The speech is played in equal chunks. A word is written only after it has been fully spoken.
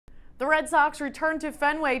The Red Sox return to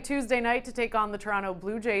Fenway Tuesday night to take on the Toronto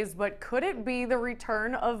Blue Jays, but could it be the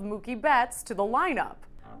return of Mookie Betts to the lineup?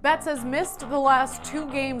 Betts has missed the last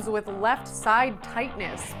 2 games with left side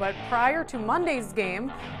tightness, but prior to Monday's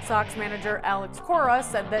game, Sox manager Cora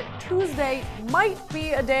said that Tuesday might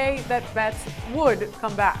be a day that Betts would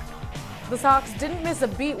come back. The Sox didn't miss a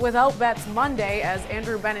beat without Betts Monday, as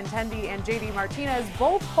Andrew Benintendi and JD Martinez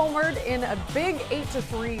both homered in a big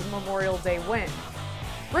 8-3 Memorial Day win.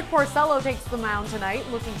 Rick Porcello takes the mound tonight,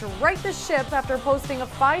 looking to right the ship after posting a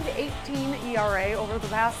 5.18 ERA over the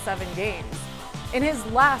past 7 games. In his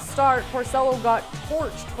last start, Porcello got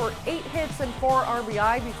torched for 8 hits and 4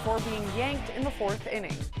 RBI before being yanked in the 4th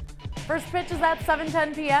inning. First pitch is at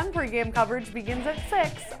 7:10 p.m. Pre-game coverage begins at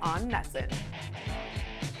 6 on NESN.